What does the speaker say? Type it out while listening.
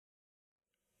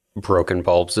Broken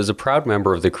Bulbs is a proud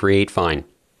member of the Create Fine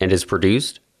and is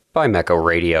produced by Mecco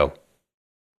Radio.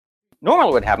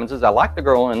 Normally what happens is I lock the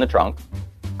girl in the trunk,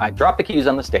 I drop the keys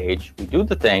on the stage, we do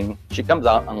the thing, she comes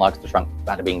out, unlocks the trunk,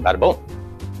 bada bing, bada boom.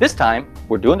 This time,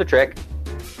 we're doing the trick,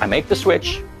 I make the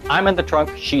switch, I'm in the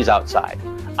trunk, she's outside.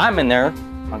 I'm in there,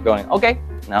 I'm going, okay,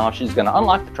 now she's gonna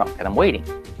unlock the trunk, and I'm waiting.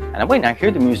 And I'm waiting, I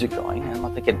hear the music going, and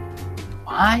I'm thinking,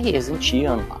 why isn't she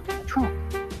unlocking the trunk?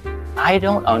 I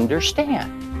don't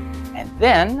understand. And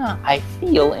then I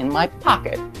feel in my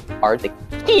pocket are the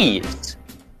keys.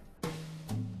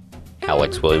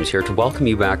 Alex Williams here to welcome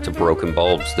you back to Broken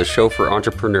Bulbs, the show for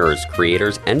entrepreneurs,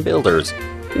 creators, and builders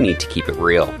who need to keep it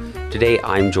real. Today,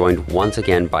 I'm joined once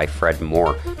again by Fred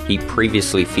Moore. He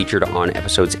previously featured on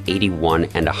episodes 81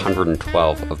 and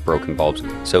 112 of Broken Bulbs,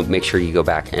 so make sure you go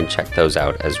back and check those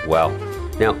out as well.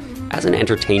 Now, as an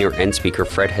entertainer and speaker,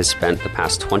 Fred has spent the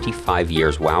past 25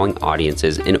 years wowing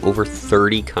audiences in over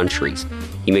 30 countries.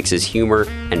 He mixes humor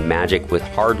and magic with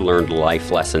hard-learned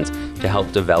life lessons to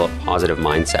help develop positive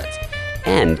mindsets.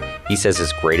 And he says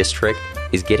his greatest trick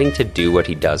is getting to do what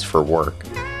he does for work.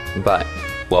 But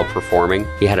while performing,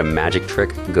 he had a magic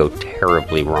trick go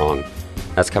terribly wrong.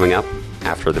 That's coming up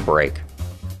after the break.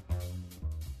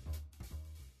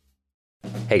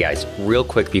 Hey guys, real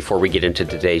quick before we get into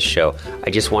today's show, I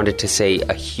just wanted to say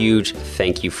a huge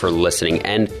thank you for listening,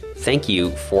 and thank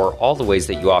you for all the ways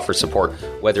that you offer support,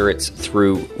 whether it's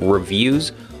through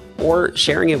reviews or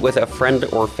sharing it with a friend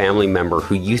or family member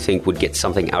who you think would get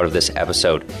something out of this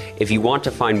episode. If you want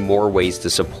to find more ways to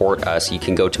support us, you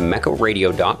can go to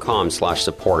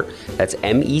meccoradio.com/support. That's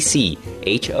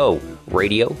MECHO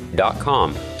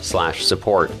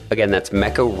radio.com/support. Again, that's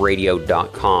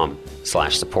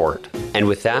meccoradio.com/support. And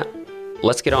with that,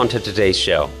 let's get on to today's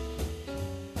show.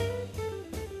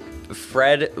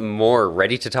 Fred Moore,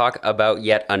 ready to talk about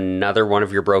yet another one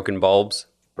of your broken bulbs?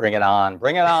 Bring it on,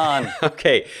 bring it on.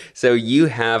 Okay, so you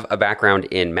have a background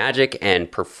in magic and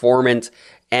performance,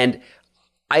 and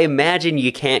I imagine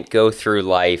you can't go through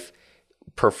life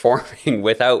performing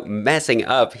without messing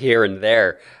up here and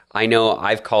there. I know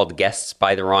I've called guests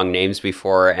by the wrong names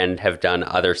before and have done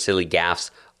other silly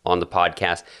gaffes on the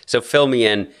podcast. So fill me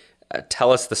in.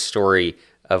 Tell us the story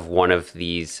of one of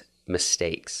these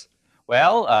mistakes.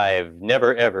 Well, I've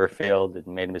never, ever failed and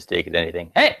made a mistake at anything.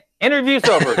 Hey, interview's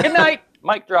over. Good night.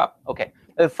 Mic drop. Okay.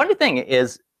 The funny thing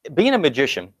is, being a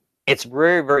magician, it's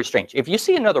very, very strange. If you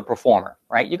see another performer,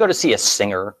 right, you go to see a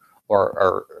singer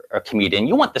or a comedian,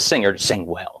 you want the singer to sing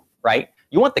well, right?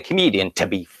 You want the comedian to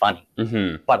be funny.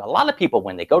 Mm-hmm. But a lot of people,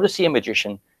 when they go to see a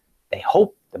magician, they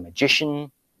hope the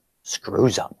magician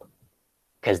screws up,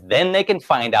 because then they can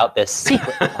find out the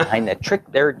secret behind the trick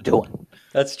they're doing.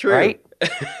 That's true. Right?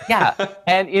 Yeah.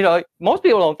 And, most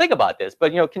people don't think about this,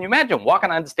 but, can you imagine walking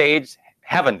on stage,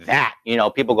 having that,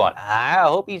 people going, I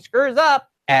hope he screws up.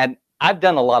 And I've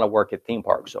done a lot of work at theme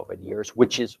parks over the years,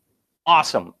 which is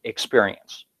awesome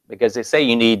experience, because they say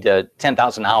you need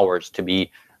 10,000 hours to be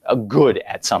good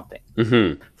at something.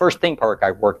 Mm-hmm. First theme park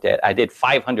I worked at, I did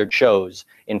 500 shows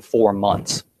in 4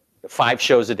 months, 5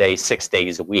 shows a day, 6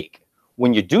 days a week.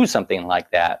 When you do something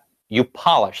like that, you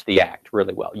polish the act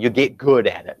really well. You get good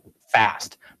at it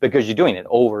fast because you're doing it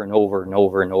over and over and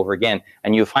over and over again.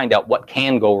 And you find out what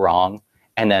can go wrong,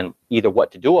 and then either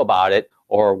what to do about it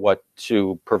or what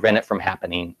to prevent it from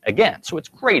happening again. So it's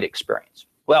great experience.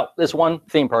 Well, this one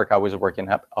theme park I was working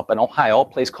up in Ohio, a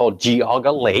place called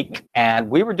Geauga Lake, and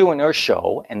we were doing our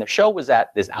show, and the show was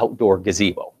at this outdoor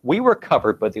gazebo. We were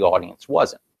covered, but the audience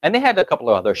wasn't. And they had a couple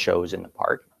of other shows in the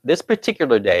park. This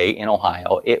particular day in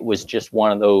Ohio, it was just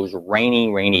one of those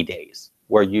rainy days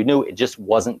where you knew it just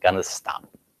wasn't going to stop,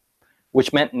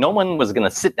 which meant no one was going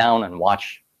to sit down and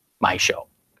watch my show.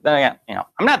 Then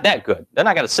I'm not that good. Then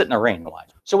I got to sit in the rain and watch.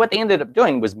 So what they ended up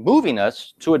doing was moving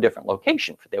us to a different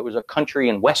location. There was a country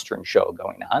and western show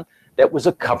going on that was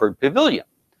a covered pavilion.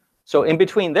 So in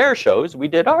between their shows, we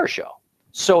did our show.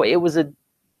 So it was a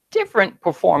different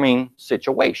performing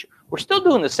situation. We're still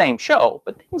doing the same show,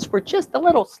 but things were just a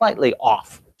little slightly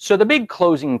off. So the big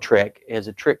closing trick is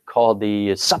a trick called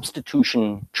the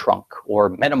substitution trunk or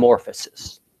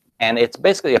metamorphosis. And it's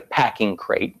basically a packing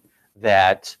crate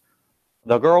that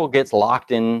the girl gets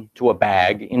locked into a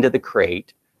bag, into the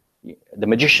crate. The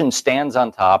magician stands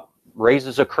on top,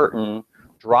 raises a curtain,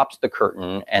 drops the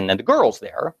curtain, and then the girl's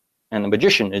there, and the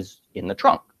magician is in the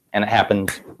trunk. And it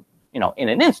happens, in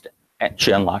an instant. And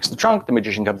she unlocks the trunk, the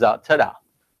magician comes out, ta-da.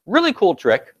 Really cool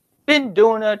trick. Been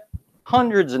doing it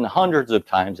hundreds and hundreds of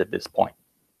times at this point.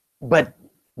 But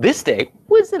this day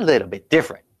was a little bit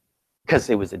different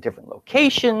because it was a different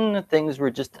location. Things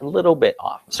were just a little bit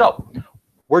off. So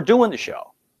we're doing the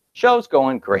show. Show's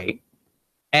going great.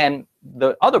 And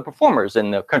the other performers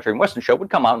in the country and western show would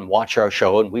come out and watch our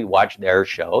show, and we watch their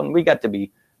show, and we got to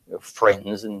be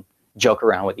friends and joke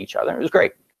around with each other. It was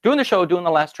great. Doing the show, doing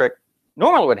the last trick.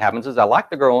 Normally what happens is I lock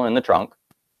the girl in the trunk.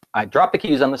 I drop the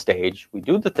keys on the stage. We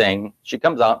do the thing. She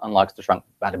comes out, unlocks the trunk.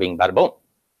 Bada bing, bada boom.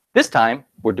 This time,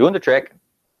 we're doing the trick.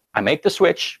 I make the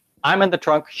switch. I'm in the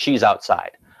trunk. She's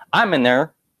outside. I'm in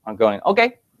there. I'm going,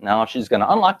 okay, now she's going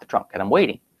to unlock the trunk. And I'm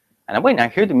waiting. And I'm waiting. I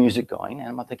hear the music going.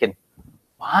 And I'm thinking,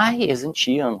 why isn't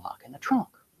she unlocking the trunk?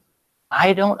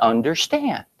 I don't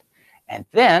understand. And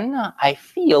then I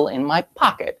feel in my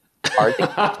pocket are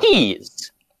the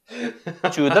keys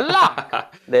to the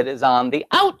lock that is on the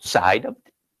outside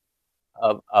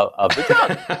of the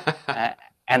trunk.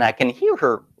 And I can hear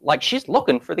her like she's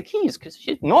looking for the keys because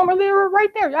she's normally right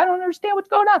there. I don't understand what's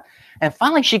going on. And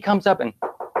finally she comes up and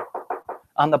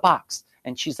on the box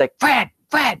and she's like, Fred.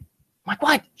 I'm like,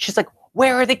 what? She's like,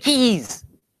 where are the keys?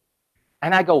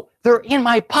 And I go, they're in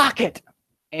my pocket.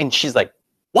 And she's like,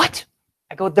 what?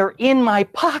 I go, they're in my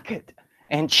pocket.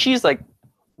 And she's like,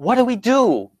 what do we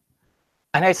do?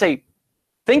 And I say,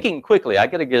 thinking quickly, I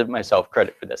got to give myself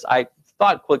credit for this. I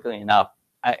thought quickly enough,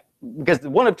 because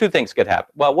one of two things could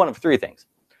happen. Well, one of three things.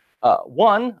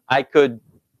 One, I could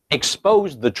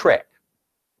expose the trick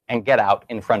and get out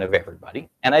in front of everybody.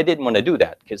 And I didn't want to do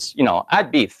that because,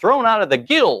 I'd be thrown out of the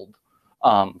guild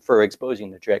for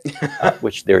exposing the trick,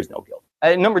 which there is no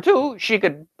guild. Number two, she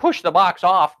could push the box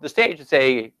off the stage and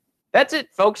say, that's it,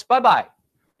 folks, bye-bye.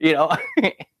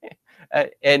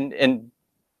 And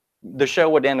the show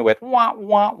would end with wah,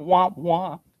 wah, wah,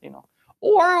 wah,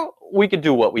 Or we could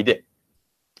do what we did.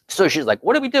 So she's like,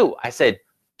 what do we do? I said,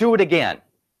 do it again.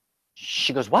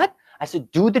 She goes, what? I said,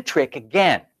 do the trick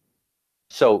again.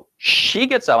 So she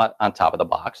gets on top of the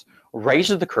box,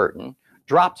 raises the curtain,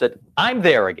 drops it. I'm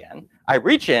there again. I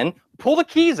reach in, pull the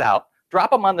keys out,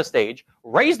 drop them on the stage,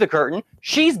 raise the curtain.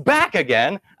 She's back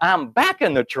again. I'm back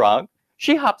in the trunk.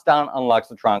 She hops down, unlocks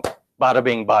the trunk. Bada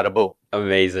bing, bada boom.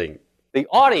 Amazing. The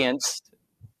audience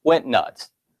went nuts.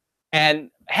 And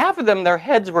half of them, their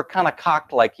heads were kind of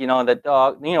cocked like, the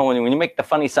dog, when you make the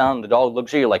funny sound, the dog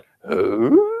looks at you like,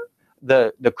 oh.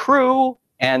 The crew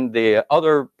and the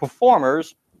other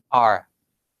performers are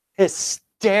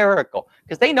hysterical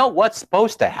because they know what's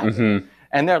supposed to happen. Mm-hmm.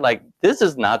 And they're like, this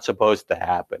is not supposed to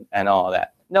happen and all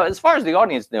that. No, as far as the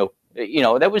audience knew,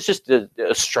 that was just a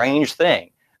strange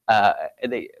thing.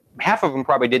 Half of them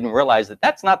probably didn't realize that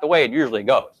that's not the way it usually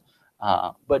goes.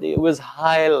 But it was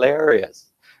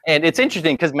hilarious. And it's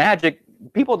interesting because magic,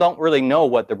 people don't really know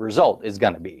what the result is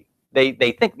going to be. They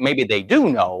think maybe they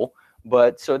do know,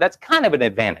 but so that's kind of an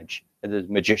advantage as a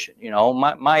magician.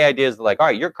 My idea is like, all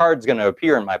right, your card's going to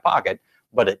appear in my pocket,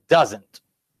 but it doesn't.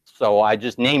 So I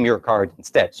just name your card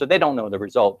instead. So they don't know the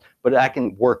result, but I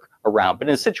can work around. But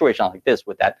in a situation like this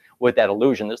with that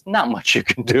illusion, there's not much you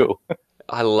can do.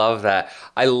 I love that.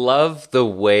 I love the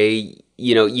way,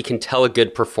 you can tell a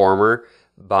good performer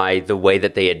by the way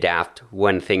that they adapt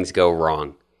when things go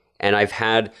wrong. And I've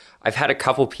had a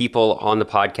couple people on the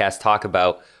podcast talk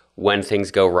about when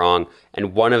things go wrong.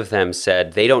 And one of them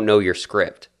said, they don't know your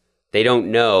script. They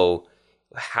don't know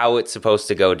how it's supposed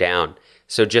to go down.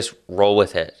 So just roll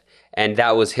with it. And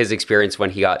that was his experience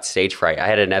when he got stage fright. I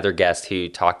had another guest who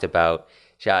talked about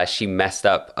she messed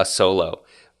up a solo,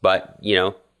 but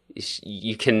you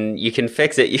can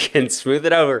fix it. You can smooth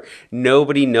it over.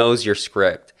 Nobody knows your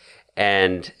script.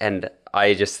 And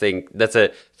I just think that's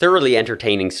a thoroughly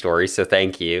entertaining story. So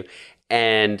thank you.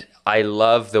 And I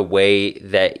love the way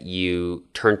that you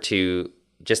turn to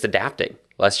just adapting.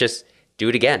 Let's just do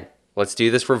it again. Let's do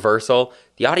this reversal.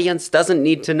 The audience doesn't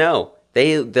need to know.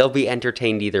 They'll be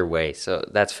entertained either way. So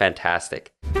that's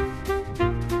fantastic.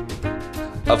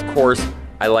 Of course,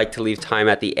 I like to leave time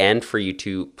at the end for you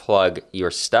to plug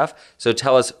your stuff. So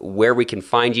tell us where we can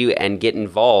find you and get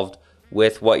involved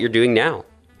with what you're doing now.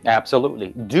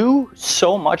 Absolutely.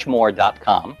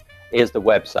 DoSoMuchMore.com is the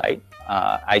website.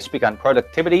 I speak on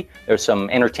productivity. There's some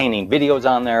entertaining videos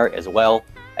on there as well.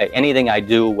 Anything I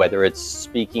do, whether it's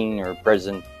speaking or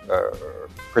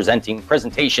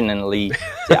presentationally,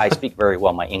 I speak very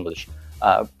well my English.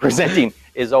 Presenting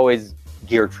is always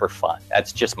geared for fun.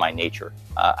 That's just my nature.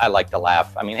 I like to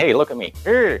laugh. I mean, hey, look at me.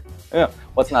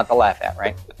 What's not to laugh at,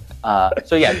 right?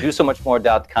 So yeah,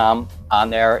 DoSoMuchMore.com. On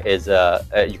there is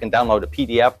you can download a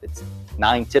PDF. It's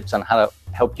 9 tips on how to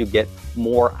help you get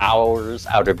more hours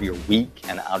out of your week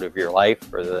and out of your life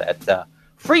for that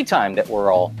free time that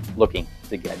we're all looking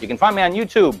to get. You can find me on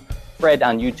YouTube, Fred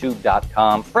on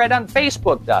YouTube.com, Fred on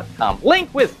Facebook.com,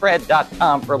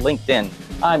 linkwithfred.com for LinkedIn.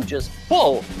 I'm just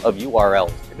full of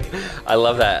URLs today. I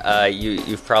love that.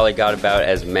 You've probably got about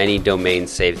as many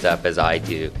domains saved up as I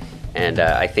do. And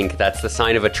I think that's the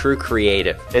sign of a true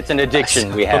creative. It's an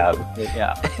addiction we have.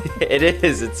 Yeah. It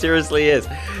is. It seriously is.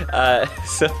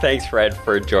 So thanks, Fred,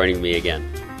 for joining me again.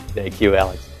 Thank you,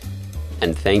 Alex.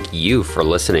 And thank you for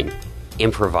listening.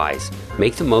 Improvise.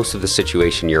 Make the most of the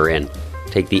situation you're in.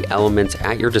 Take the elements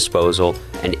at your disposal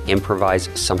and improvise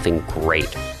something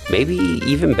great. Maybe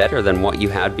even better than what you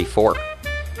had before.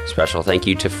 Special thank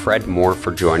you to Fred Moore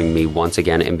for joining me once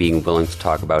again and being willing to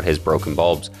talk about his broken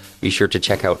bulbs. Be sure to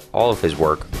check out all of his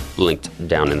work, linked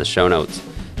down in the show notes.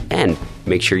 And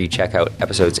make sure you check out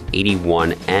episodes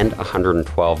 81 and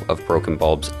 112 of Broken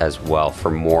Bulbs as well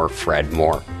for more Fred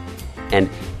Moore. And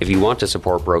if you want to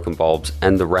support Broken Bulbs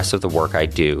and the rest of the work I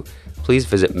do, please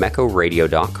visit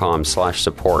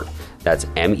mechoradio.com/support. That's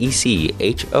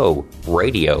MECHO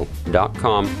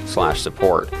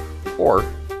radio.com/support. Or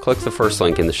click the first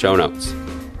link in the show notes.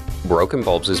 Broken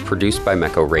Bulbs is produced by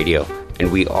Mecho Radio,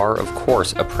 and we are, of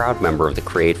course, a proud member of the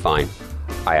Create Fine.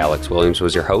 I, Alex Williams,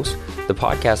 was your host. The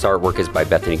podcast artwork is by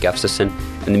Bethany Gustafson,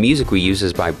 and the music we use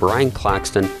is by Brian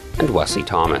Claxton and Wesley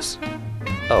Thomas.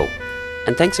 Oh,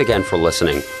 and thanks again for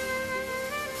listening.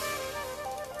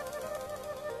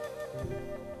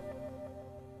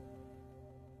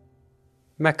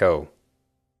 Mecho.